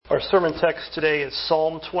Our sermon text today is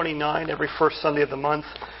Psalm 29, every first Sunday of the month.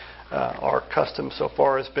 Our custom so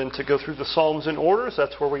far has been to go through the Psalms in orders.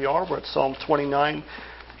 That's where we are. We're at Psalm 29.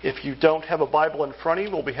 If you don't have a Bible in front of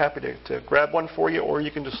you, we'll be happy to grab one for you, or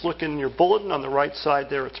you can just look in your bulletin on the right side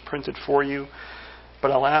there. It's printed for you.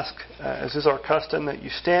 But I'll ask, as is our custom, that you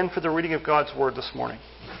stand for the reading of God's Word this morning.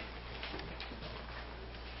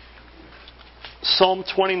 Psalm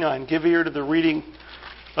 29. Give ear to the reading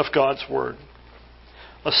of God's Word.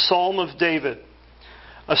 A psalm of David.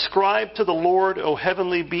 Ascribe to the Lord, O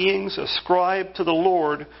heavenly beings. Ascribe to the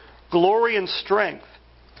Lord glory and strength.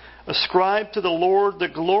 Ascribe to the Lord the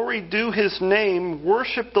glory due His name.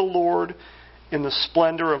 Worship the Lord in the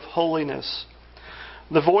splendor of holiness.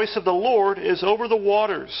 The voice of the Lord is over the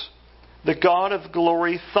waters. The God of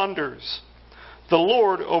glory thunders. The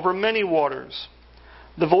Lord over many waters.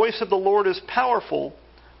 The voice of the Lord is powerful.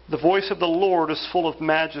 The voice of the Lord is full of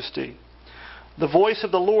majesty. The voice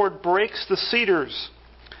of the Lord breaks the cedars.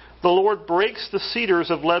 The Lord breaks the cedars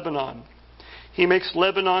of Lebanon. He makes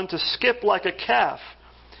Lebanon to skip like a calf,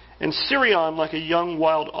 and Sirion like a young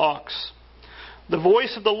wild ox. The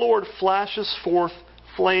voice of the Lord flashes forth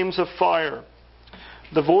flames of fire.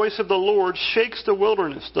 The voice of the Lord shakes the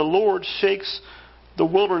wilderness. The Lord shakes the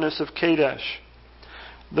wilderness of Kadesh.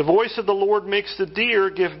 The voice of the Lord makes the deer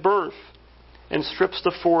give birth, and strips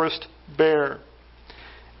the forest bare.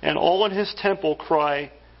 And all in His temple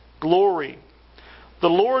cry, Glory. The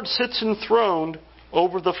Lord sits enthroned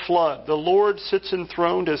over the flood. The Lord sits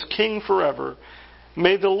enthroned as King forever.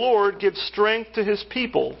 May the Lord give strength to His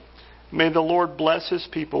people. May the Lord bless His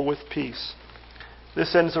people with peace.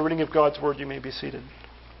 This ends the reading of God's Word. You may be seated.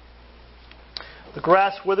 The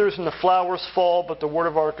grass withers and the flowers fall, but the Word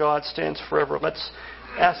of our God stands forever. Let's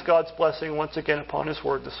ask God's blessing once again upon His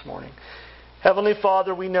Word this morning. Heavenly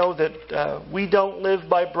Father, we know that we don't live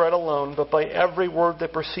by bread alone, but by every word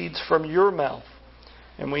that proceeds from Your mouth.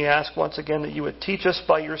 And we ask once again that You would teach us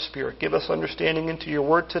by Your Spirit. Give us understanding into Your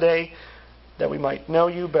Word today, that we might know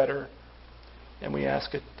You better. And we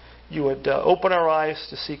ask that You would open our eyes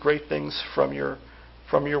to see great things from Your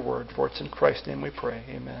Word. For it's in Christ's name we pray.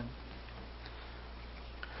 Amen.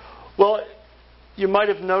 Well, you might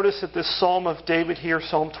have noticed that this Psalm of David here,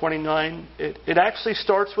 Psalm 29, it actually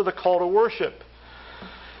starts with a call to worship.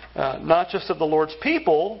 Not just of the Lord's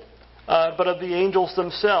people, but of the angels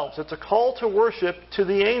themselves. It's a call to worship to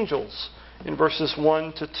the angels in verses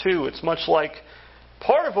 1 to 2. It's much like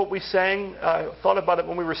part of what we sang. I thought about it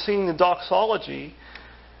when we were singing the doxology,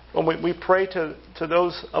 when we pray to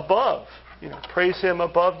those above. Praise Him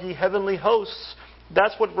above ye heavenly hosts.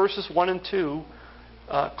 That's what verses 1 and 2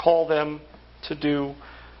 call them to do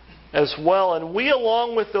as well. And we,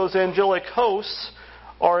 along with those angelic hosts,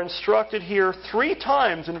 are instructed here 3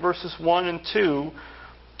 times in verses 1 and 2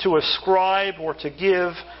 to ascribe or to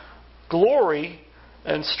give glory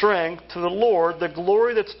and strength to the Lord, the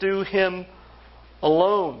glory that's due Him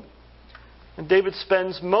alone. And David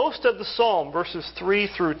spends most of the psalm, verses 3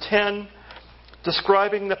 through 10,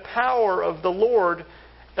 describing the power of the Lord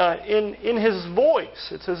in His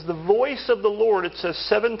voice. It says the voice of the Lord. It says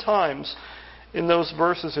 7 times in those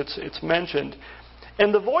verses it's mentioned.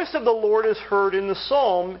 And the voice of the Lord is heard in the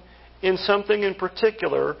psalm in something in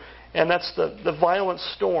particular, and that's the violent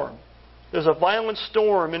storm. There's a violent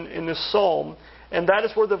storm in this psalm, and that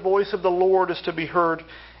is where the voice of the Lord is to be heard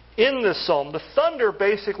in this psalm. The thunder,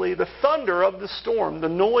 basically, the thunder of the storm, the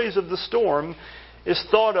noise of the storm, is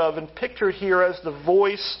thought of and pictured here as the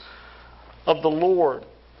voice of the Lord.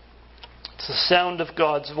 It's the sound of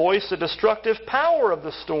God's voice. The destructive power of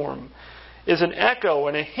the storm is an echo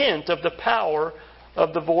and a hint of the power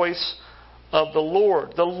of the voice of the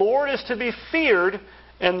Lord. The Lord is to be feared,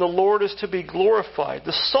 and the Lord is to be glorified.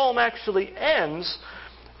 The psalm actually ends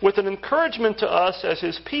with an encouragement to us as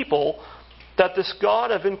His people that this God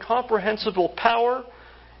of incomprehensible power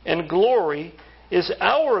and glory is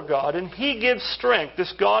our God, and He gives strength.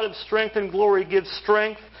 This God of strength and glory gives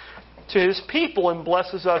strength to His people and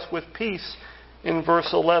blesses us with peace in verse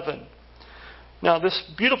 11. Now, this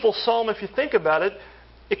beautiful psalm, if you think about it,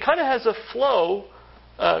 it kind of has a flow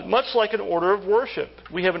much like an order of worship.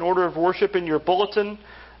 We have an order of worship in your bulletin.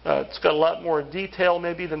 It's got a lot more detail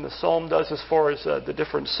maybe than the psalm does as far as the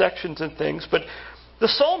different sections and things. But the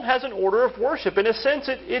psalm has an order of worship. In a sense,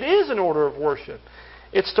 it is an order of worship.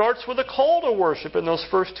 It starts with a call to worship in those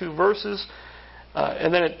first 2 verses.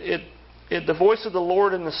 And then the voice of the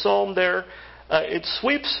Lord in the psalm there, it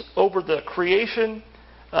sweeps over the creation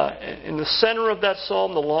in the center of that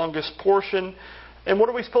psalm, the longest portion. And what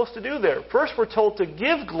are we supposed to do there? First, we're told to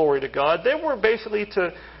give glory to God. Then we're basically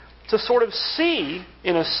to sort of see,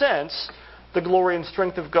 in a sense, the glory and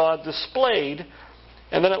strength of God displayed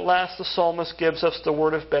And then at last the psalmist gives us the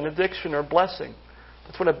word of benediction or blessing.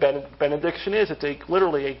 That's what a benediction is. It's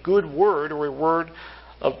literally a good word or a word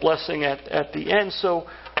of blessing at the end. So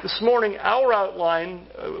this morning, our outline,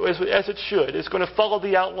 as it should, is going to follow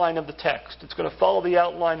the outline of the text. It's going to follow the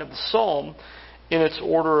outline of the psalm in its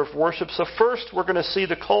order of worship. So first, we're going to see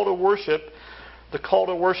the call to worship,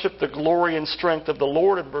 the glory and strength of the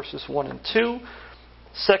Lord in verses 1 and 2.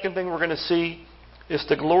 Second thing we're going to see is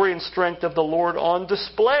the glory and strength of the Lord on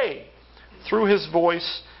display through His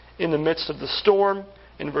voice in the midst of the storm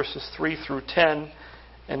in verses 3 through 10.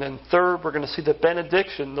 And then third, we're going to see the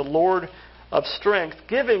benediction, the Lord of strength,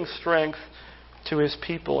 giving strength to His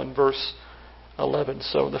people in verse 11.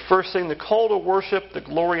 So the first thing, the call to worship, the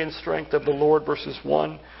glory and strength of the Lord, verses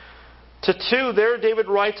 1 to 2. There David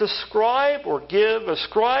writes, ascribe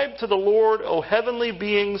to the Lord, O heavenly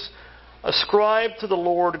beings, ascribe to the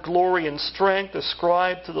Lord glory and strength,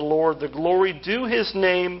 ascribe to the Lord the glory due His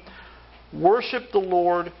name, worship the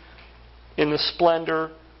Lord in the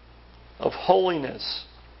splendor of holiness.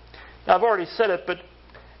 Now, I've already said it, but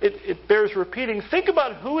it bears repeating. Think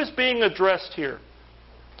about who is being addressed here.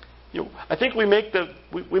 I think we make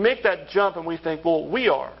that jump and we think, well, we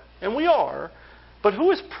are. And we are. But who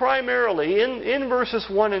is primarily, in verses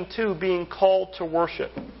 1 and 2, being called to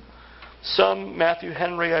worship? Some, Matthew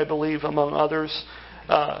Henry, I believe, among others,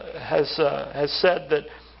 has said that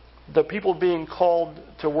the people being called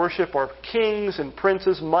to worship are kings and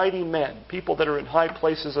princes, mighty men, people that are in high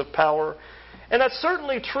places of power. And that's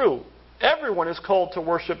certainly true. Everyone is called to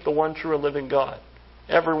worship the one true and living God.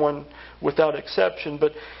 Everyone without exception.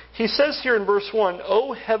 But he says here in verse 1,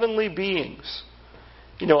 O heavenly beings.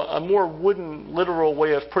 A more wooden, literal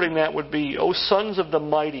way of putting that would be, O sons of the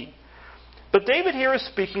mighty. But David here is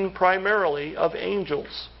speaking primarily of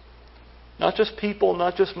angels. Not just people,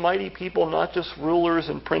 not just mighty people, not just rulers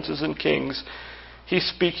and princes and kings. He's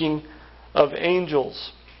speaking of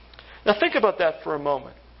angels. Now think about that for a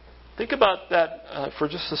moment. Think about that for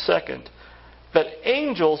just a second. That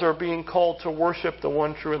angels are being called to worship the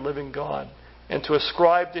one true and living God, and to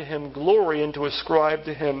ascribe to Him glory and to ascribe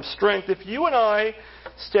to Him strength. If you and I,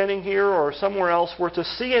 standing here or somewhere else, were to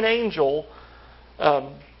see an angel, I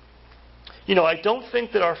don't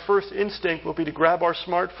think that our first instinct will be to grab our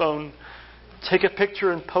smartphone, take a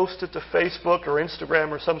picture and post it to Facebook or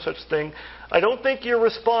Instagram or some such thing. I don't think your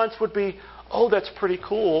response would be, oh, that's pretty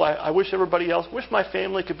cool. I wish my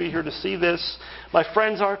family could be here to see this. My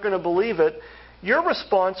friends aren't going to believe it. Your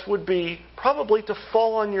response would be probably to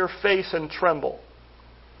fall on your face and tremble.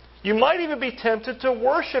 You might even be tempted to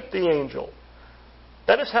worship the angel.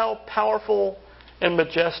 That is how powerful and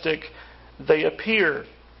majestic they appear.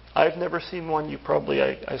 I've never seen one. You probably,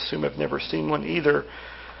 I assume, have never seen one either.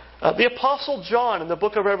 The Apostle John in the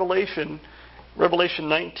book of Revelation, Revelation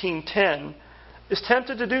 19:10, is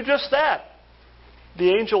tempted to do just that. The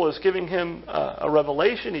angel is giving him a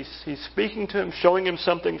revelation. He's speaking to him, showing him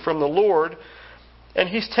something from the Lord. And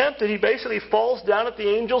he's tempted. He basically falls down at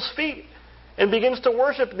the angel's feet and begins to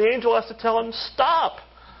worship. And the angel has to tell him, stop.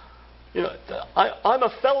 I'm a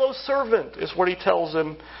fellow servant, is what he tells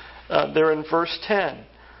him there in verse 10.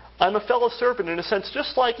 I'm a fellow servant in a sense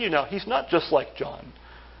just like you. Now, he's not just like John.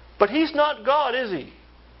 But he's not God, is he?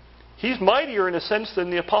 He's mightier in a sense than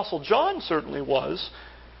the Apostle John certainly was.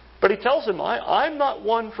 But he tells him, I'm not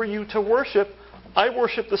one for you to worship. I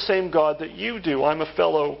worship the same God that you do. I'm a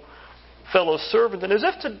fellow servant. And as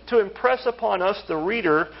if to impress upon us, the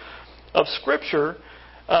reader of Scripture,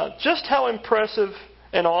 just how impressive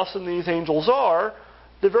and awesome these angels are,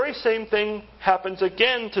 the very same thing happens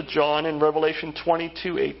again to John in Revelation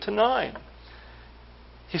 22:8-9.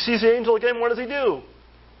 He sees the angel again. What does he do?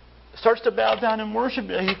 Starts to bow down and worship.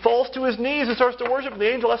 He falls to his knees and starts to worship.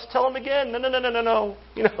 The angel has to tell him again, no.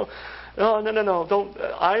 No. Don't.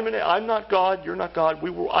 I'm not God. You're not God.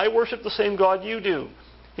 I worship the same God you do.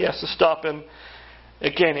 He has to stop him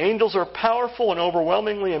again. Angels are powerful and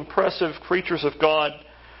overwhelmingly impressive creatures of God,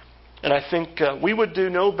 and I think we would do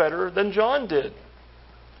no better than John did.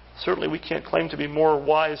 Certainly, we can't claim to be more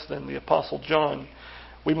wise than the Apostle John.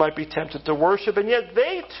 We might be tempted to worship, and yet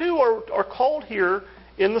they too are called here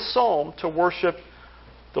in the psalm to worship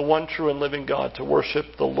the one true and living God, to worship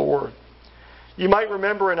the Lord. You might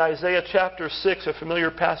remember in Isaiah chapter 6, a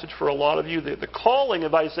familiar passage for a lot of you, the calling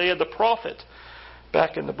of Isaiah the prophet.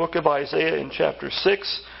 Back in the book of Isaiah in chapter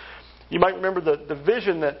 6, you might remember the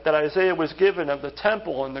vision that Isaiah was given of the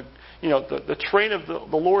temple, and the train of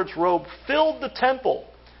the Lord's robe filled the temple.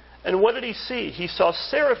 And what did he see? He saw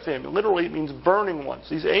seraphim. Literally, it means burning ones.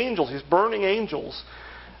 These angels, these burning angels,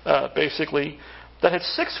 basically, that had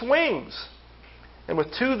 6 wings. And with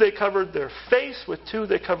 2 they covered their face, with 2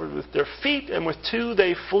 they covered with their feet, and with 2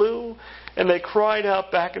 they flew, and they cried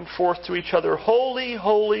out back and forth to each other, Holy,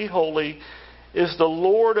 holy, holy is the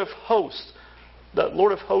Lord of hosts. The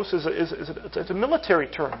Lord of hosts is a military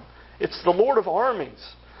term. It's the Lord of armies.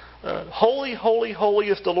 Holy, holy, holy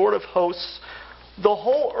is the Lord of hosts. The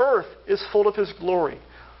whole earth is full of His glory.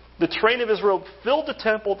 The train of His robe filled the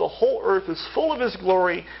temple. The whole earth is full of His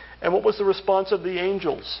glory. And what was the response of the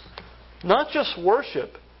angels? Not just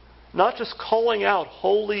worship, not just calling out,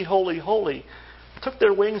 Holy, holy, holy. Took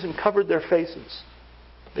their wings and covered their faces.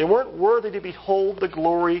 They weren't worthy to behold the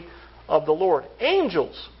glory of the Lord.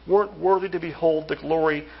 Angels weren't worthy to behold the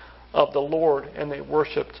glory of the Lord, and they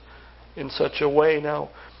worshipped in such a way.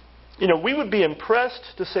 Now, we would be impressed,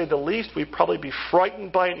 to say the least. We'd probably be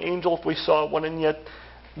frightened by an angel if we saw one, and yet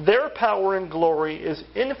their power and glory is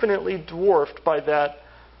infinitely dwarfed by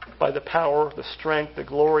the power, the strength, the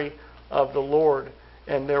glory of the Lord,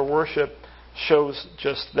 and their worship shows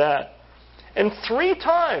just that. And 3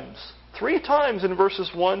 times in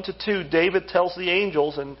verses 1 to 2, David tells the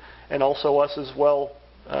angels, and also us as well,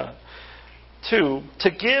 too,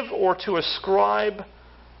 to give or to ascribe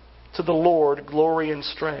to the Lord glory and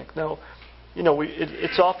strength. Now,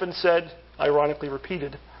 it's often said, ironically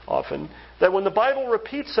repeated often, that when the Bible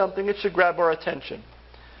repeats something, it should grab our attention.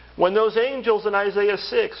 When those angels in Isaiah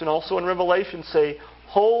 6 and also in Revelation say,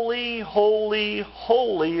 Holy, holy,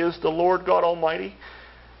 holy is the Lord God Almighty,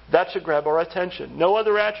 that should grab our attention. No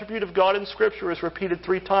other attribute of God in Scripture is repeated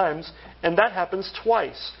 3 times, and that happens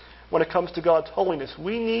twice when it comes to God's holiness.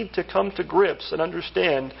 We need to come to grips and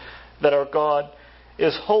understand that our God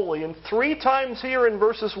is holy. And 3 times here in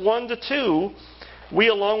verses 1 to 2, we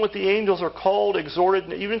along with the angels are called, exhorted,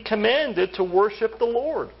 and even commanded to worship the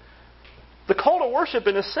Lord. The call to worship,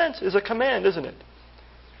 in a sense, is a command, isn't it?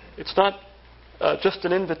 It's not just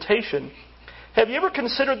an invitation. Have you ever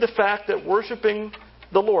considered the fact that worshiping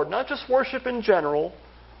the Lord, not just worship in general,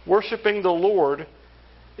 worshiping the Lord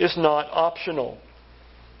is not optional?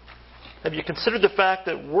 Have you considered the fact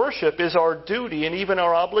that worship is our duty and even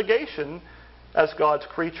our obligation as God's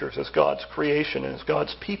creatures, as God's creation, as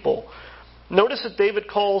God's people? Notice that David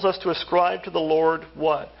calls us to ascribe to the Lord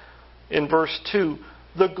what? In verse 2,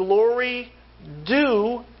 the glory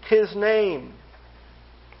due His name.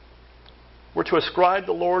 We're to ascribe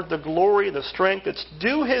the Lord the glory, the strength that's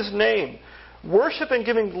due His name. Worship and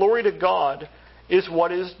giving glory to God is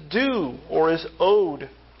what is due or is owed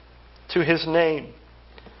to His name.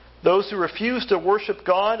 Those who refuse to worship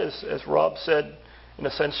God, as Rob said, in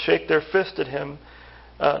a sense, shake their fist at Him.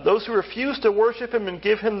 Those who refuse to worship Him and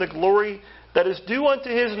give Him the glory that is due unto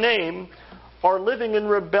His name are living in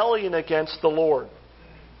rebellion against the Lord.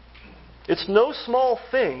 It's no small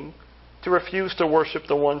thing to refuse to worship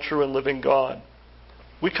the one true and living God.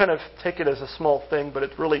 We kind of take it as a small thing, but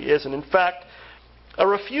it really isn't. In fact, a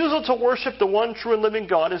refusal to worship the one true and living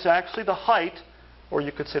God is actually the height, or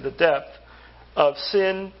you could say the depth, of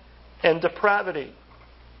sin and depravity,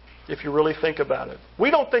 if you really think about it.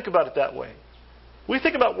 We don't think about it that way. We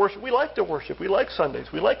think about worship. We like to worship. We like Sundays.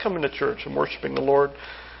 We like coming to church and worshiping the Lord.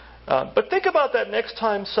 But think about that next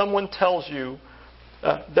time someone tells you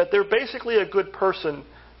that they're basically a good person,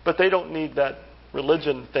 but they don't need that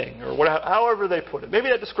religion thing, or whatever, however they put it. Maybe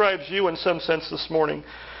that describes you in some sense this morning.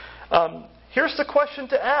 Here's the question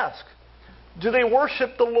to ask. Do they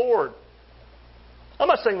worship the Lord? I'm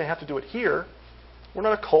not saying they have to do it here. We're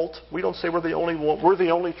not a cult. We don't say we're the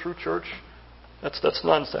only true church. That's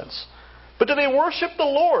nonsense. But do they worship the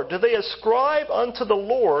Lord? Do they ascribe unto the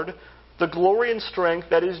Lord the glory and strength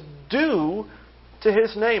that is due to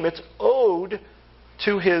His name? It's owed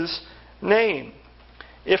to His name.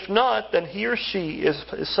 If not, then he or she is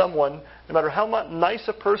someone, no matter how nice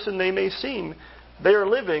a person they may seem, they are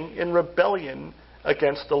living in rebellion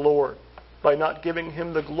against the Lord by not giving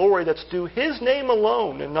Him the glory that's due His name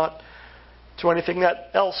alone and not to anything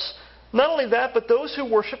else. Not only that, but those who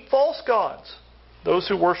worship false gods, those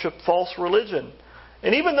who worship false religion,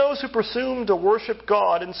 and even those who presume to worship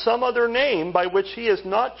God in some other name by which He has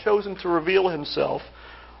not chosen to reveal Himself,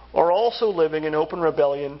 are also living in open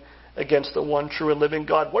rebellion against the one true and living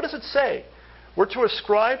God. What does it say? We're to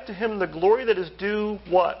ascribe to Him the glory that is due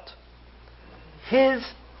what? His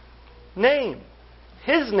name.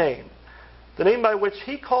 His name. The name by which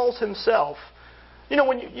He calls Himself.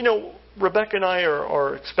 Rebecca and I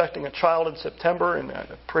are expecting a child in September, and I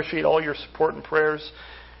appreciate all your support and prayers.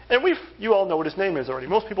 And you all know what his name is already.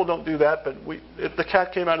 Most people don't do that, but the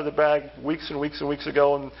cat came out of the bag weeks and weeks and weeks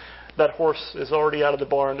ago, and that horse is already out of the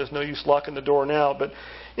barn. There's no use locking the door now. But,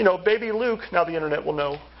 baby Luke, now the internet will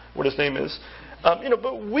know what his name is.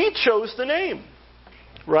 But we chose the name,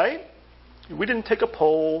 right? We didn't take a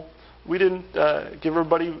poll. We didn't give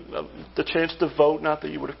everybody the chance to vote. Not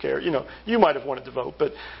that you would have cared. You might have wanted to vote,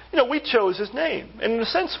 but we chose his name. And in a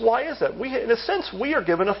sense, why is that? In a sense, we are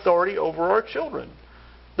given authority over our children.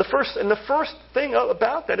 The first thing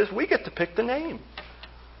about that is we get to pick the name.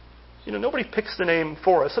 Nobody picks the name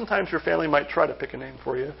for us. Sometimes your family might try to pick a name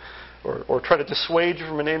for you, or try to dissuade you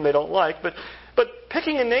from a name they don't like. But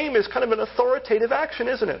picking a name is kind of an authoritative action,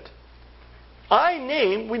 isn't it?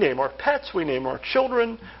 We name our pets, we name our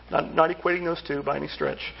children, not equating those two by any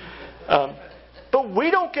stretch. But we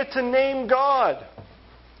don't get to name God.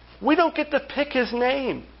 We don't get to pick His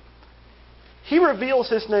name. He reveals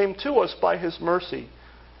His name to us by His mercy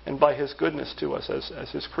and by His goodness to us as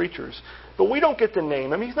His creatures. But we don't get to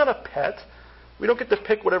name Him. He's not a pet. We don't get to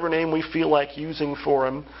pick whatever name we feel like using for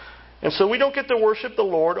Him. And so we don't get to worship the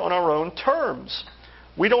Lord on our own terms.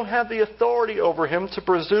 We don't have the authority over Him to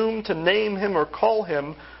presume to name Him or call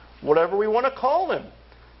Him whatever we want to call Him.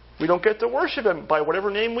 We don't get to worship Him by whatever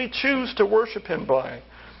name we choose to worship Him by.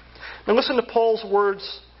 Now listen to Paul's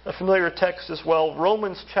words, a familiar text as well,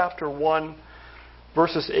 Romans chapter 1,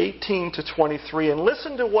 verses 18 to 23. And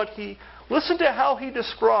listen to how he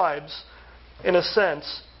describes, in a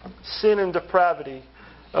sense, sin and depravity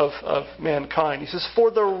of mankind. He says,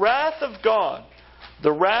 for the wrath of God,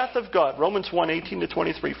 Romans 1, 18 to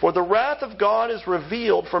 23, for the wrath of God is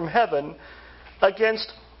revealed from heaven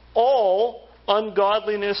against all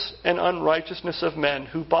ungodliness and unrighteousness of men,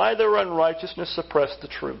 who by their unrighteousness suppress the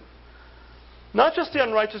truth. Not just the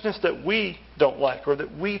unrighteousness that we don't like or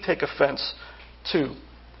that we take offense to.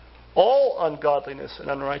 All ungodliness and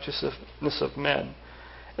unrighteousness of men.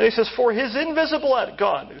 And he says, for His invisible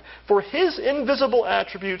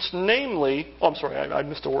attributes, namely, I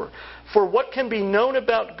missed a word. For what can be known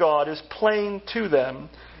about God is plain to them,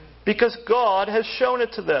 because God has shown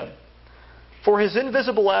it to them. For His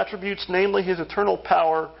invisible attributes, namely His eternal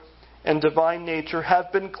power and divine nature,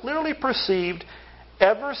 have been clearly perceived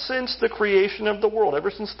ever since the creation of the world, ever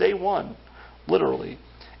since day one, literally,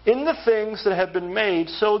 in the things that have been made,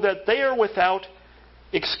 so that they are without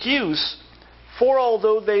excuse. For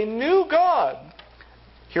although they knew God,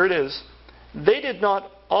 here it is, they did not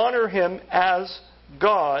honor Him as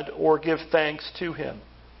God or give thanks to Him.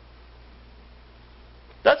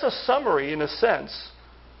 That's a summary, in a sense,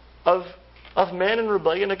 of man in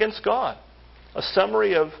rebellion against God. A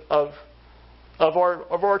summary of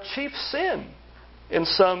our chief sin in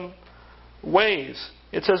some ways.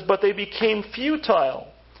 It says, but they became futile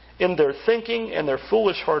in their thinking, and their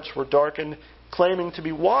foolish hearts were darkened. Claiming to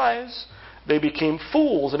be wise, they became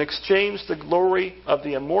fools and exchanged the glory of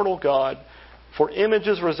the immortal God for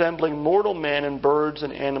images resembling mortal man and birds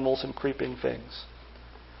and animals and creeping things.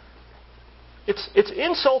 It's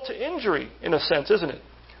insult to injury, in a sense, isn't it?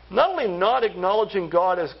 Not only not acknowledging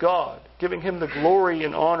God as God, giving Him the glory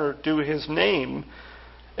and honor due His name,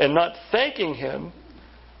 and not thanking Him,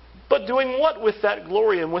 but doing what with that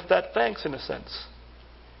glory and with that thanks, in a sense?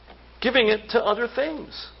 Giving it to other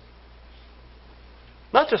things.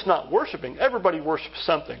 Not just not worshiping. Everybody worships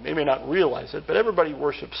something. They may not realize it, but everybody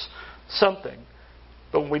worships something.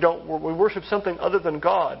 But when we worship something other than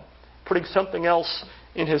God, putting something else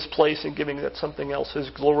in His place and giving that something else His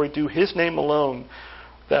glory due His name alone,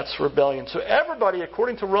 that's rebellion. So everybody,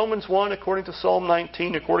 according to Romans 1, according to Psalm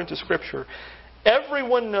 19, according to Scripture,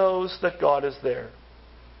 everyone knows that God is there.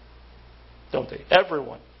 Don't they?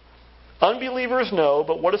 Everyone. Unbelievers know,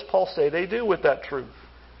 but what does Paul say they do with that truth?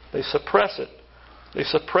 They suppress it. They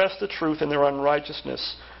suppress the truth in their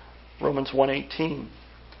unrighteousness. Romans 1:18.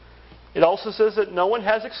 It also says that no one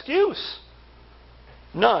has excuse.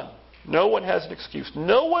 None. No one has an excuse.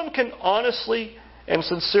 No one can honestly and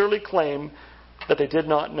sincerely claim that they did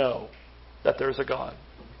not know that there is a God.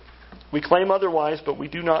 We claim otherwise, but we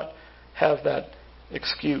do not have that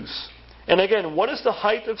excuse. And again, what is the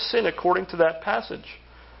height of sin according to that passage?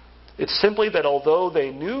 It's simply that although they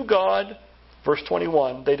knew God, verse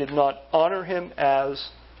 21, they did not honor Him as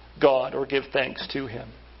God or give thanks to Him.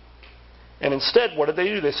 And instead, what did they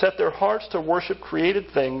do? They set their hearts to worship created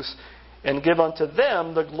things and give unto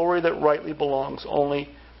them the glory that rightly belongs only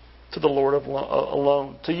to the Lord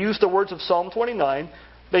alone. To use the words of Psalm 29,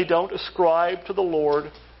 they don't ascribe to the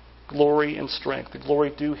Lord glory and strength. The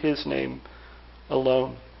glory due His name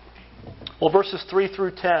alone. Well, verses 3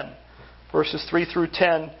 through 10. Verses 3 through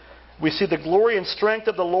 10, we see the glory and strength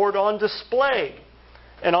of the Lord on display.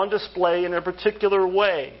 And on display in a particular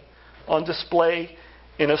way. On display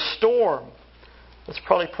in a storm. That's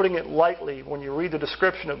probably putting it lightly when you read the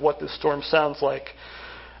description of what this storm sounds like.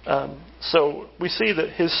 So we see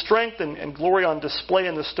that His strength and glory on display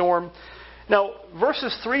in the storm. Now,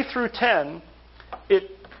 verses 3 through 10,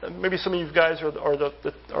 maybe some of you guys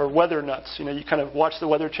are weather nuts. You know, you kind of watch the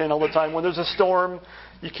Weather Channel all the time. When there's a storm,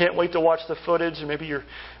 you can't wait to watch the footage. And maybe you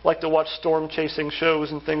like to watch storm chasing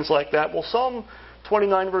shows and things like that. Well, Psalm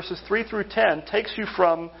 29 verses 3 through 10 takes you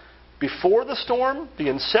from before the storm, the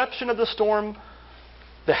inception of the storm,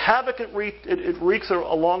 the havoc it wreaks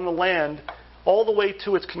along the land, all the way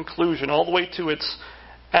to its conclusion, all the way to its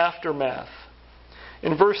aftermath.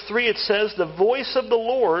 In verse 3 it says, the voice of the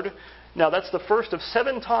Lord. Now that's the first of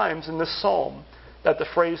 7 times in this psalm that the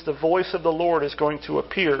phrase, the voice of the Lord, is going to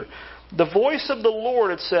appear. The voice of the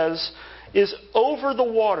Lord, it says, is over the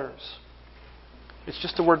waters. It's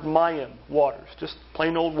just the word mayim, waters, just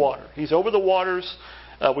plain old water. He's over the waters.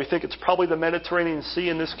 We think it's probably the Mediterranean Sea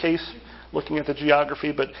in this case, looking at the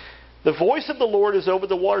geography. But the voice of the Lord is over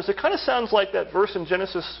the waters. It kind of sounds like that verse in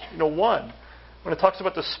Genesis 1, when it talks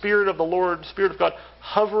about the Spirit of the Lord, Spirit of God,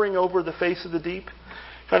 hovering over the face of the deep,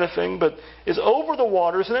 kind of thing. But is over the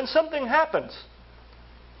waters, and then something happens.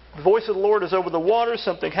 The voice of the Lord is over the waters,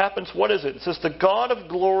 something happens. What is it? It says, the God of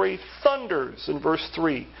glory thunders, in verse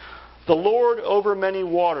 3. The Lord over many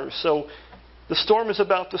waters. So the storm is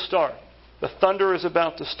about to start. The thunder is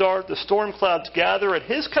about to start. The storm clouds gather at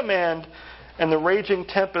His command, and the raging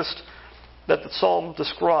tempest that the psalm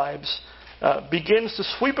describes begins to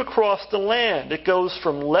sweep across the land. It goes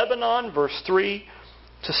from Lebanon, verse 3,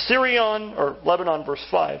 to Sirion, or Lebanon, verse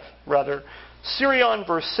 5, rather. Sirion,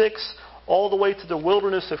 verse 6, all the way to the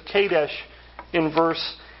wilderness of Kadesh in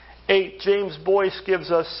verse 8. James Boyce gives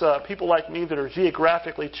us, people like me that are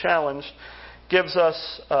geographically challenged, gives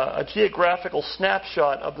us a geographical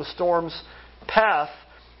snapshot of the storm's path.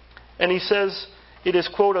 And he says, it is,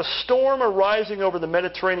 quote, a storm arising over the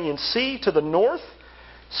Mediterranean Sea to the north,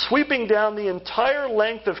 sweeping down the entire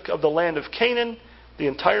length of the land of Canaan, the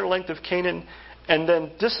entire length of Canaan, and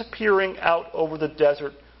then disappearing out over the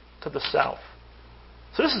desert to the south.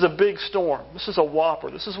 So this is a big storm. This is a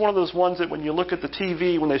whopper. This is one of those ones that when you look at the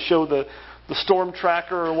TV, when they show the storm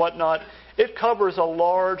tracker or whatnot, it covers a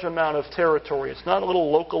large amount of territory. It's not a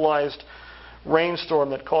little localized rainstorm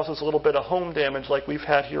that causes a little bit of home damage like we've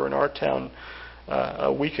had here in our town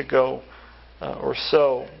a week ago or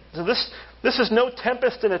so. So this is no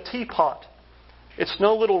tempest in a teapot. It's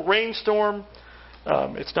no little rainstorm.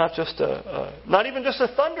 It's not just not even just a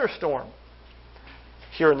thunderstorm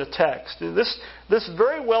here in the text. This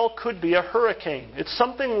very well could be a hurricane. It's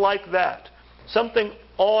something like that. Something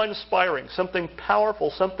awe-inspiring, something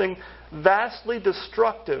powerful, something vastly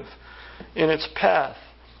destructive in its path.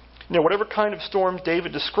 Whatever kind of storm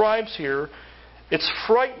David describes here, it's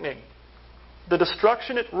frightening. The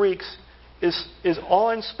destruction it wreaks is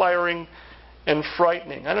awe-inspiring and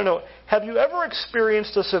frightening. I don't know. Have you ever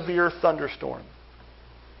experienced a severe thunderstorm?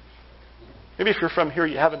 Maybe if you're from here,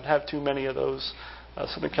 you haven't had too many of those.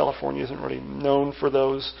 Southern California isn't really known for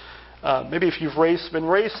those. Maybe if you've been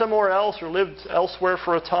raised somewhere else or lived elsewhere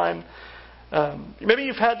for a time, maybe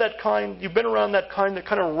you've had that kind. You've been around that kind that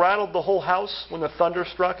kind of rattled the whole house when the thunder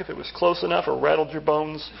struck, if it was close enough, or rattled your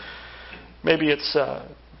bones. Maybe it's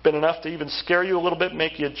been enough to even scare you a little bit,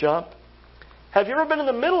 make you jump. Have you ever been in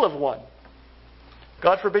the middle of one?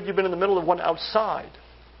 God forbid you've been in the middle of one outside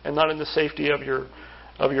and not in the safety of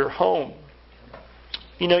your home.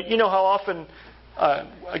 You know how often,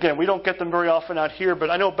 again, we don't get them very often out here, but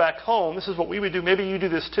I know back home, this is what we would do. Maybe you do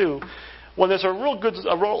this too. When there's a real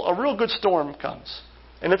good storm comes,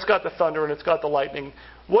 and it's got the thunder and it's got the lightning,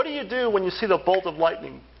 what do you do when you see the bolt of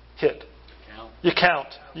lightning hit? You count.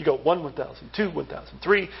 You go 1, 1,000, 2, 1,000,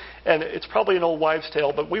 3, and it's probably an old wives'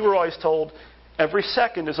 tale, but we were always told every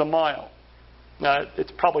second is a mile. Now,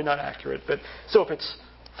 it's probably not accurate, but so if it's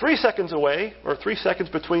 3 seconds away, or 3 seconds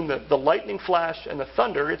between the lightning flash and the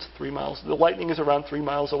thunder, it's 3 miles. The lightning is around 3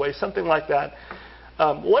 miles away, something like that.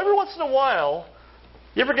 Well, every once in a while,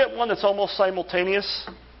 you ever get one that's almost simultaneous?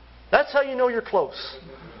 That's how you know you're close.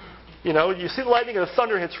 You see the lightning and the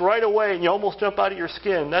thunder hits right away, and you almost jump out of your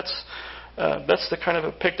skin. That's the kind of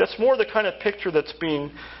a That's more the kind of picture that's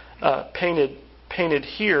being painted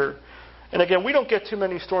here. And again, we don't get too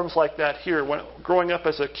many storms like that here. When growing up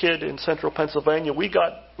as a kid in central Pennsylvania, we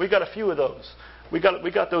got a few of those. We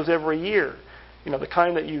got those every year. The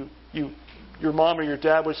kind that your mom or your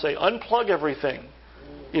dad would say, unplug everything.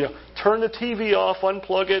 Turn the TV off,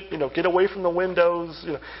 unplug it. Get away from the windows.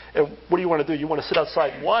 And what do you want to do? You want to sit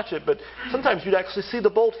outside and watch it, but sometimes you'd actually see the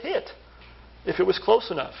bolt hit if it was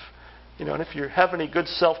close enough. And if you have any good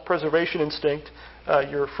self-preservation instinct,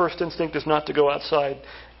 your first instinct is not to go outside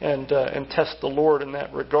and test the Lord in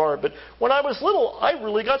that regard. But when I was little, I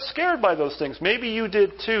really got scared by those things. Maybe you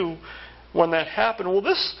did too when that happened. Well,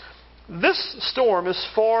 this storm is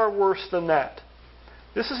far worse than that.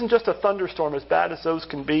 This isn't just a thunderstorm as bad as those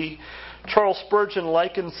can be. Charles Spurgeon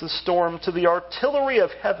likens the storm to the artillery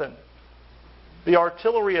of heaven. The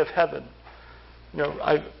artillery of heaven.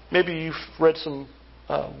 Maybe you've read some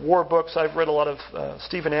war books. I've read a lot of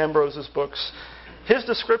Stephen Ambrose's books. His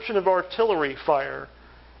description of artillery fire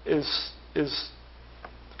is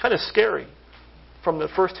kind of scary from the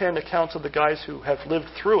first-hand accounts of the guys who have lived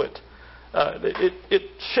through it. It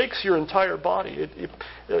shakes your entire body.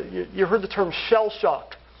 You heard the term shell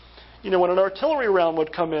shock. When an artillery round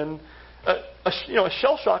would come in, a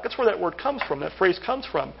shell shock, that's where that word comes from, that phrase comes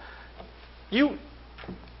from. You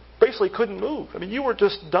basically couldn't move. You were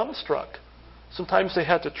just dumbstruck. Sometimes they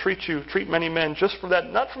had to treat many men just for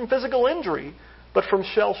that, not from physical injury, but from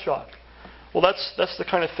shell shock. Well, that's the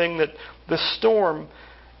kind of thing that this storm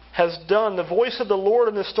has done. The voice of the Lord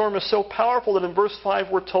in this storm is so powerful that in verse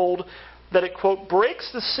 5 we're told that it, quote,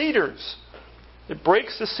 breaks the cedars. It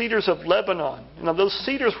breaks the cedars of Lebanon. Those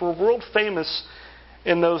cedars were world famous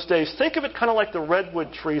in those days. Think of it kind of like the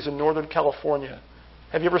redwood trees in Northern California.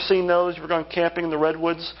 Have you ever seen those? You were going camping in the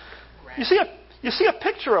redwoods. You see a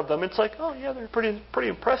picture of them. It's like, oh yeah, they're pretty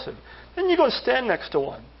impressive. Then you go and stand next to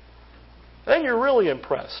one. Then you're really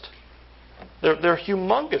impressed. They're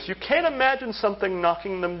humongous. You can't imagine something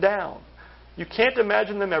knocking them down. You can't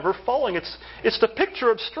imagine them ever falling. It's the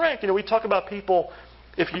picture of strength. We talk about people.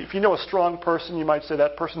 If you know a strong person, you might say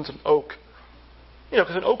that person's an oak.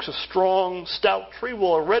 Because an oak's a strong, stout tree.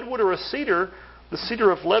 Well, a redwood or a cedar, the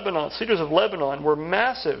cedars of Lebanon were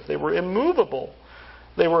massive. They were immovable.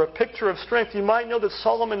 They were a picture of strength. You might know that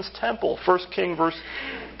Solomon's temple, 1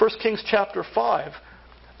 Kings chapter 5,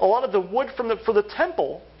 a lot of the wood for the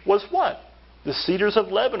temple was what? The cedars of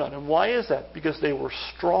Lebanon. And why is that? Because they were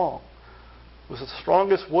strong. It was the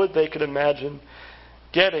strongest wood they could imagine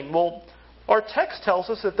getting. Well, our text tells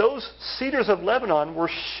us that those cedars of Lebanon were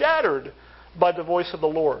shattered by the voice of the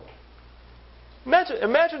Lord.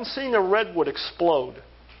 Imagine seeing a redwood explode.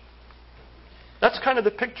 That's kind of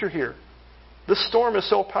the picture here. This storm is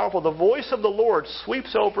so powerful. The voice of the Lord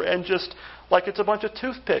sweeps over and just, like it's a bunch of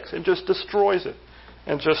toothpicks, and just destroys it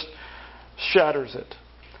and just shatters it.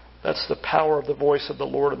 That's the power of the voice of the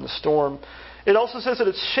Lord in the storm. It also says that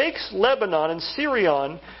it shakes Lebanon and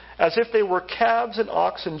Sirion as if they were calves and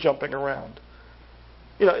oxen jumping around.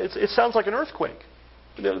 It sounds like an earthquake.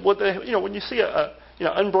 When you see a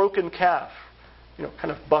unbroken calf,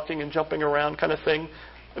 kind of bucking and jumping around kind of thing,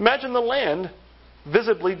 imagine the land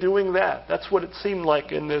visibly doing that. That's what it seemed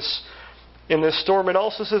like in this storm. It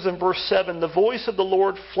also says in verse 7, the voice of the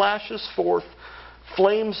Lord flashes forth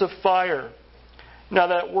flames of fire. Now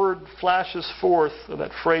that word flashes forth, or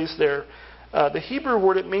that phrase there, the Hebrew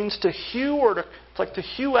word, it means to hew it's like to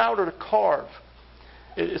hew out or to carve.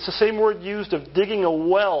 It's the same word used of digging a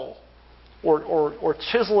well or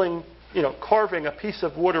chiseling, carving a piece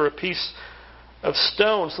of wood or a piece of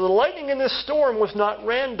stone. So the lightning in this storm was not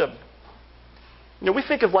random. We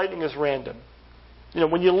think of lightning as random.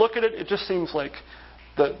 When you look at it, it just seems like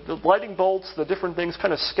the lightning bolts, the different things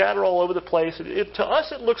kind of scatter all over the place. To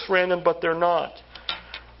us it looks random, but they're not.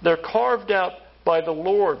 They're carved out by the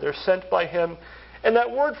Lord. They're sent by Him. And that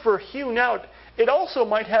word for hewn out, it also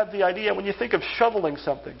might have the idea, when you think of shoveling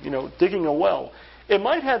something, digging a well, it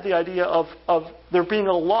might have the idea of there being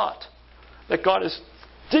a lot, that God is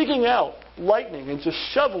digging out lightning and just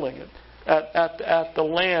shoveling it at the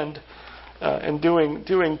land and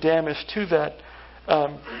doing damage to that.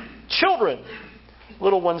 Children,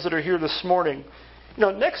 little ones that are here this morning,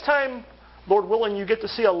 next time, Lord willing, you get to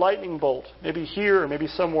see a lightning bolt, maybe here or maybe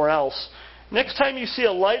somewhere else. Next time you see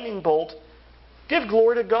a lightning bolt, give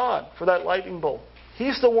glory to God for that lightning bolt.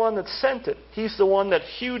 He's the one that sent it. He's the one that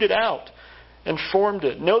hewed it out and formed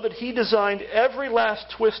it. Know that He designed every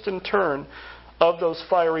last twist and turn of those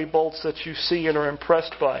fiery bolts that you see and are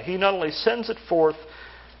impressed by. He not only sends it forth,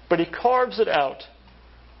 but He carves it out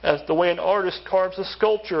as the way an artist carves a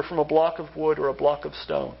sculpture from a block of wood or a block of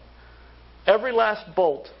stone. Every last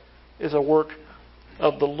bolt is a work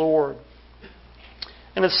of the Lord.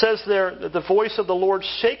 And it says there that the voice of the Lord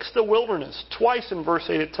shakes the wilderness. Twice in verse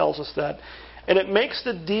 8 it tells us that. And it makes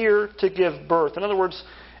the deer to give birth. In other words,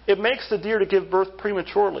 it makes the deer to give birth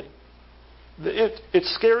prematurely. It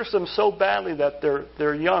scares them so badly that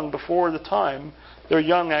they're young before the time their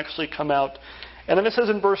young actually come out. And then it says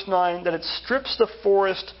in verse 9 that it strips the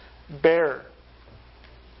forest bare.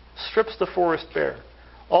 Strips the forest bare.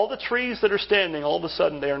 All the trees that are standing, all of a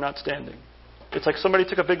sudden they are not standing. It's like somebody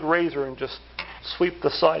took a big razor and just sweep the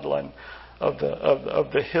sideline of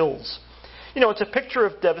the hills. It's a picture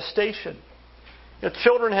of devastation.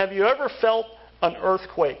 Children, have you ever felt an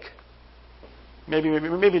earthquake?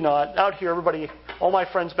 Maybe not. Out here, everybody, all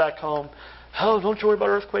my friends back home, Oh, don't you worry about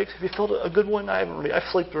earthquakes. Have you felt a good one? I've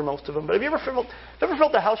slept through most of them. But have you ever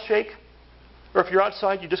felt the house shake? Or if you're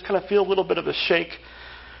outside, you just kind of feel a little bit of a shake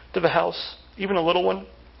to the house, even a little one.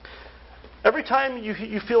 Every time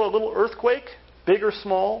you feel a little earthquake, big or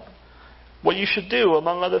small, what you should do,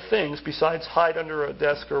 among other things, besides hide under a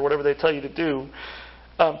desk or whatever they tell you to do,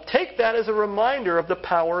 take that as a reminder of the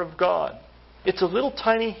power of God. It's a little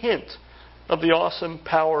tiny hint of the awesome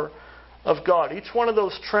power of God. Each one of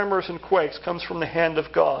those tremors and quakes comes from the hand of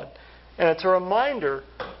God. And it's a reminder,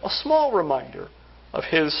 a small reminder, of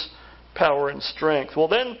His power and strength. Well,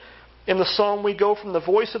 then, in the psalm, we go from the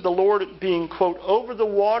voice of the Lord being, quote, over the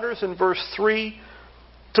waters in verse 3,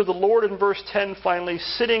 to the Lord in verse 10, finally,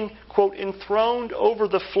 sitting, quote, enthroned over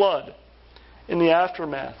the flood in the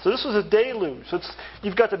aftermath. So this was a deluge.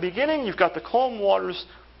 You've got the beginning, you've got the calm waters,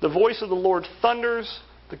 the voice of the Lord thunders,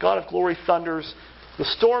 the God of glory thunders, the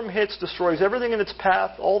storm hits, destroys everything in its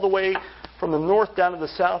path, all the way from the north down to the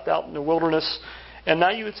south, out in the wilderness. And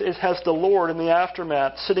now it has the Lord in the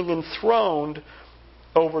aftermath, sitting enthroned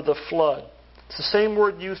over the flood. It's the same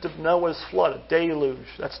word used of Noah's flood, a deluge.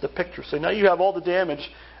 That's the picture. So now you have all the damage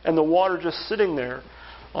and the water just sitting there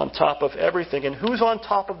on top of everything. And who's on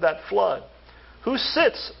top of that flood? Who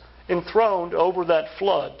sits enthroned over that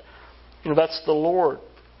flood? That's the Lord.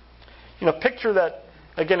 Picture that,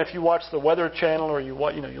 again, if you watch the Weather Channel or you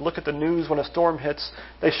look at the news when a storm hits,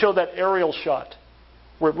 they show that aerial shot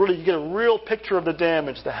where really you get a real picture of the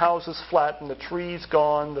damage. The house is flattened, the trees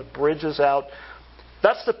gone, the bridge is out.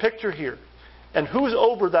 That's the picture here. And who's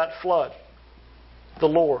over that flood? The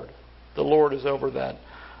Lord. The Lord is over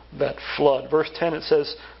that flood. Verse 10, it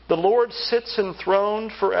says, the Lord sits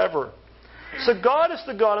enthroned forever. So God is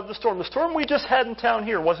the God of the storm. The storm we just had in town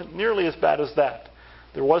here wasn't nearly as bad as that.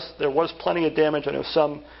 There was plenty of damage. I know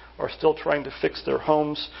some are still trying to fix their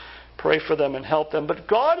homes. Pray for them and help them. But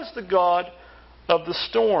God is the God of the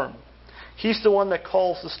storm. He's the one that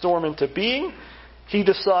calls the storm into being. He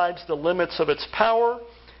decides the limits of its power.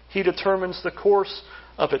 He determines the course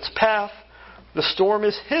of its path. The storm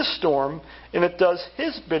is His storm, and it does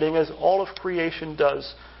His bidding as all of creation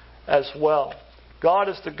does as well. God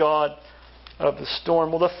is the God of the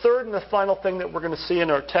storm. Well, the third and the final thing that we're going to see in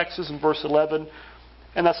our text is in verse 11,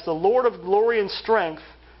 and that's the Lord of glory and strength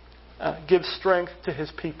gives strength to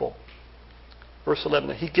His people. Verse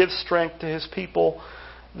 11, He gives strength to His people.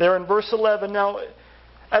 There in verse 11, now,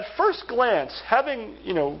 at first glance, having,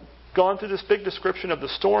 gone through this big description of the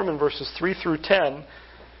storm in verses 3 through 10,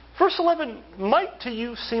 verse 11 might to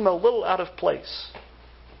you seem a little out of place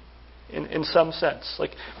in some sense.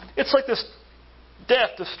 It's like this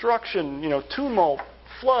death, destruction, tumult,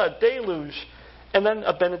 flood, deluge, and then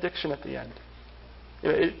a benediction at the end.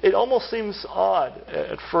 It almost seems odd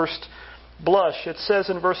at first blush. It says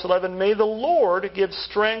in verse 11, may the Lord give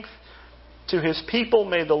strength to His people.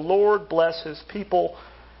 May the Lord bless His people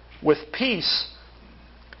with peace.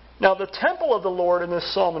 Now, the temple of the Lord in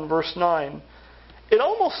this psalm in verse 9, it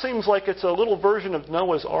almost seems like it's a little version of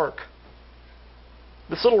Noah's Ark.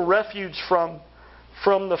 This little refuge from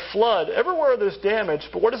the flood. Everywhere there's damage,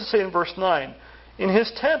 but what does it say in verse 9? In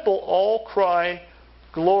His temple all cry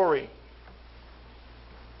glory.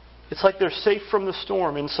 It's like they're safe from the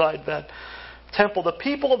storm inside that temple. The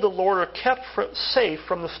people of the Lord are kept safe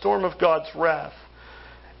from the storm of God's wrath.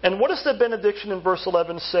 And what does the benediction in verse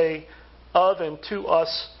 11 say of and to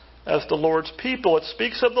us as the Lord's people? It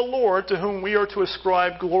speaks of the Lord to whom we are to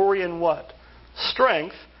ascribe glory and what?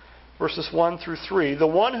 Strength, verses 1 through 3. The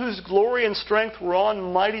one whose glory and strength were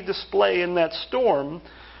on mighty display in that storm,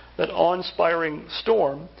 that awe-inspiring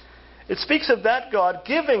storm. It speaks of that God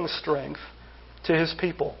giving strength to His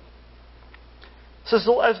people. It says,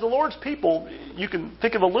 as the Lord's people, you can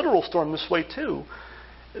think of a literal storm this way too.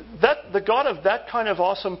 The God of that kind of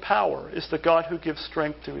awesome power is the God who gives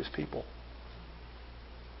strength to His people.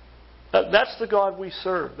 That's the God we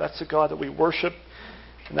serve. That's the God that we worship.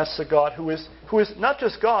 And that's the God who is not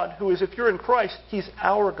just God, who is, if you're in Christ, He's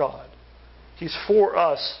our God. He's for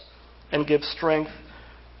us and gives strength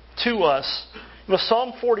to us.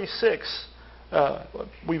 Psalm 46,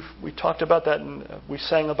 we talked about that and we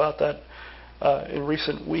sang about that in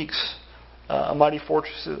recent weeks. A Mighty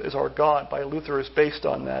Fortress is Our God by Luther is based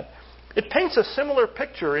on that. It paints a similar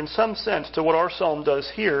picture in some sense to what our psalm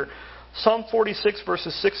does here. Psalm 46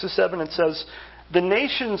 verses 6 to 7, it says, the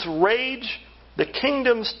nations rage, the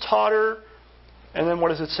kingdoms totter, and then what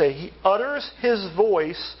does it say? He utters His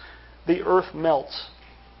voice, the earth melts.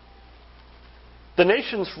 The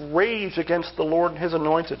nations rage against the Lord and His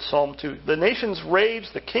anointed, Psalm 2. The nations rage,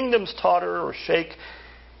 the kingdoms totter or shake.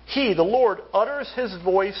 He, the Lord, utters His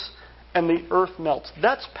voice and the earth melts.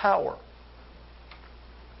 That's power.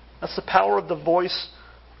 That's the power of the voice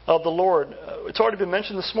of the Lord. It's already been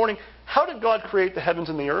mentioned this morning. How did God create the heavens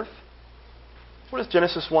and the earth? What does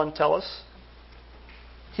Genesis 1 tell us?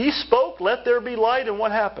 He spoke, let there be light, and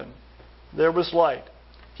what happened? There was light.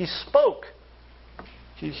 He spoke.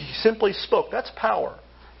 He simply spoke. That's power.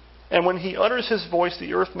 And when He utters His voice,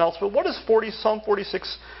 the earth melts. But what does Psalm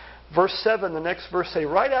 46, verse 7, the next verse say?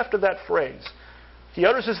 Right after that phrase. He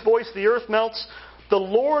utters His voice, the earth melts. The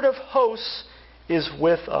Lord of hosts is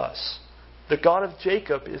with us. The God of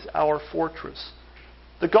Jacob is our fortress.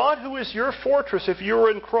 The God who is your fortress, if you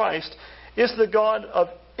are in Christ, is the God of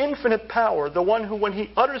infinite power. The one who, when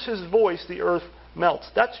He utters His voice, the earth melts.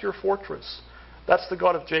 That's your fortress. That's the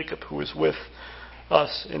God of Jacob who is with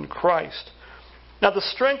us in Christ. Now, the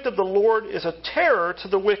strength of the Lord is a terror to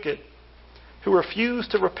the wicked who refuse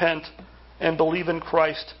to repent and believe in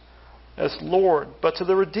Christ as Lord. But to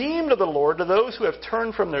the redeemed of the Lord, to those who have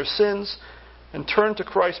turned from their sins and turned to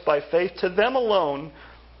Christ by faith, to them alone,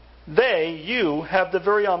 you have the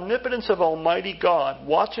very omnipotence of Almighty God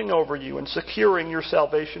watching over you and securing your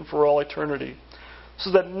salvation for all eternity,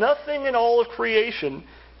 so that nothing in all of creation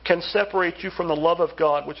can separate you from the love of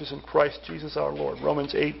God which is in Christ Jesus our Lord.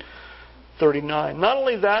 Romans 8:39. Not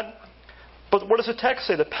only that, but what does the text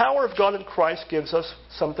say? The power of God in Christ gives us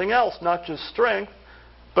something else, not just strength,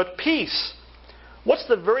 but peace. What's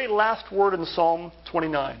the very last word in Psalm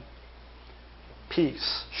 29?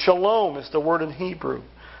 Peace. Shalom is the word in Hebrew.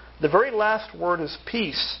 The very last word is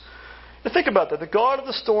peace. Now think about that. The God of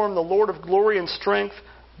the storm, the Lord of glory and strength,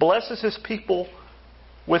 blesses His people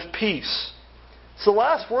with peace. It's the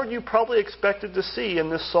last word you probably expected to see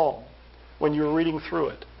in this psalm when you were reading through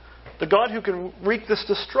it. The God who can wreak this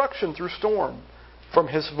destruction through storm from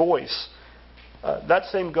His voice. That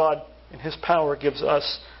same God in His power gives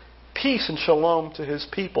us peace and shalom to His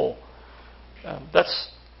people.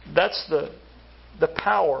 That's the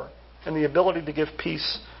power and the ability to give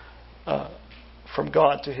peace from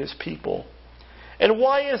God to His people. And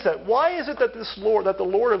why is that? Why is it that the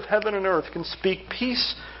Lord of heaven and earth can speak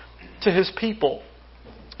peace to His people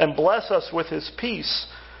and bless us with His peace?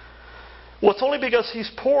 Well, it's only because He's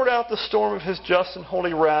poured out the storm of His just and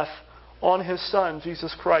holy wrath on His Son,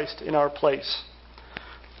 Jesus Christ, in our place.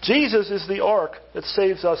 Jesus is the ark that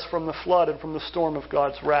saves us from the flood and from the storm of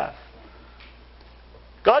God's wrath.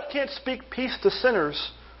 God can't speak peace to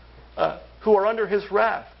sinners who are under His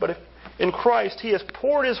wrath. But if in Christ He has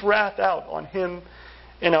poured His wrath out on Him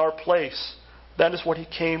in our place. That is what He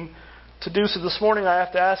came to do. So this morning I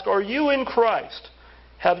have to ask, are you in Christ?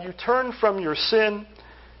 Have you turned from your sin?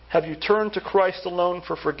 Have you turned to Christ alone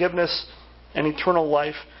for forgiveness and eternal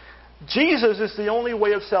life? Jesus is the only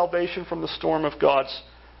way of salvation from the storm of God's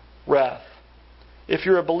wrath. If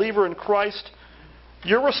you're a believer in Christ,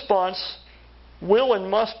 your response will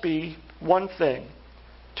and must be one thing: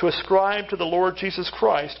 to ascribe to the Lord Jesus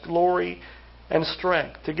Christ glory and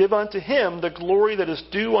strength, to give unto Him the glory that is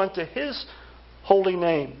due unto His holy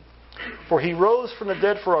name. For He rose from the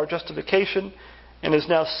dead for our justification, and is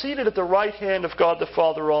now seated at the right hand of God the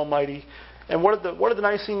Father Almighty. And what did the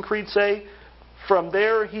Nicene Creed say? From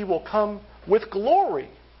there He will come with glory.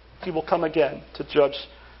 He will come again to judge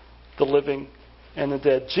the living and the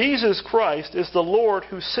dead. Jesus Christ is the Lord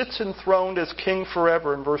who sits enthroned as King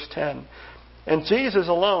forever in verse 10. And Jesus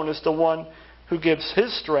alone is the one who gives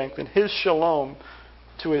His strength and His shalom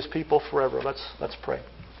to His people forever. Let's pray.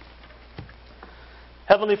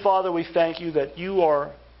 Heavenly Father, we thank You that You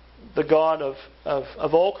are the God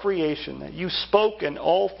of all creation, that You spoke and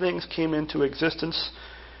all things came into existence,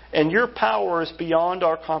 and Your power is beyond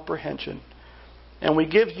our comprehension. And we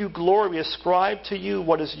give You glory. We ascribe to You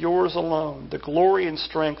what is Yours alone, the glory and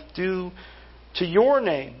strength due to Your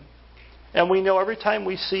name. And we know every time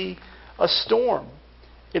we see a storm,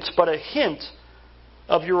 it's but a hint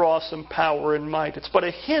of Your awesome power and might. It's but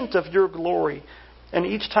a hint of Your glory. And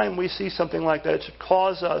each time we see something like that, it should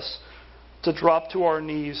cause us to drop to our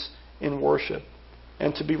knees in worship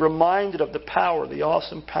and to be reminded of the power, the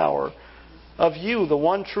awesome power of You, the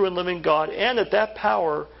one true and living God, and that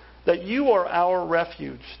power, that You are our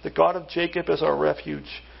refuge. The God of Jacob is our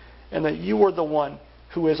refuge, and that You are the one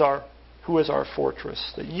who is our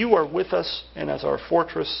fortress. That You are with us and as our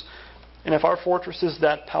fortress. And if our fortress is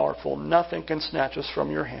that powerful, nothing can snatch us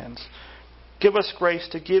from Your hands. Give us grace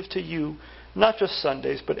to give to You, not just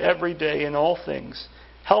Sundays, but every day in all things.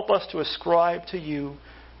 Help us to ascribe to You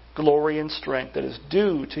glory and strength that is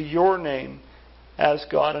due to Your name as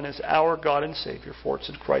God and as our God and Savior. For it's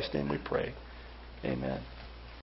in Christ's name we pray. Amen.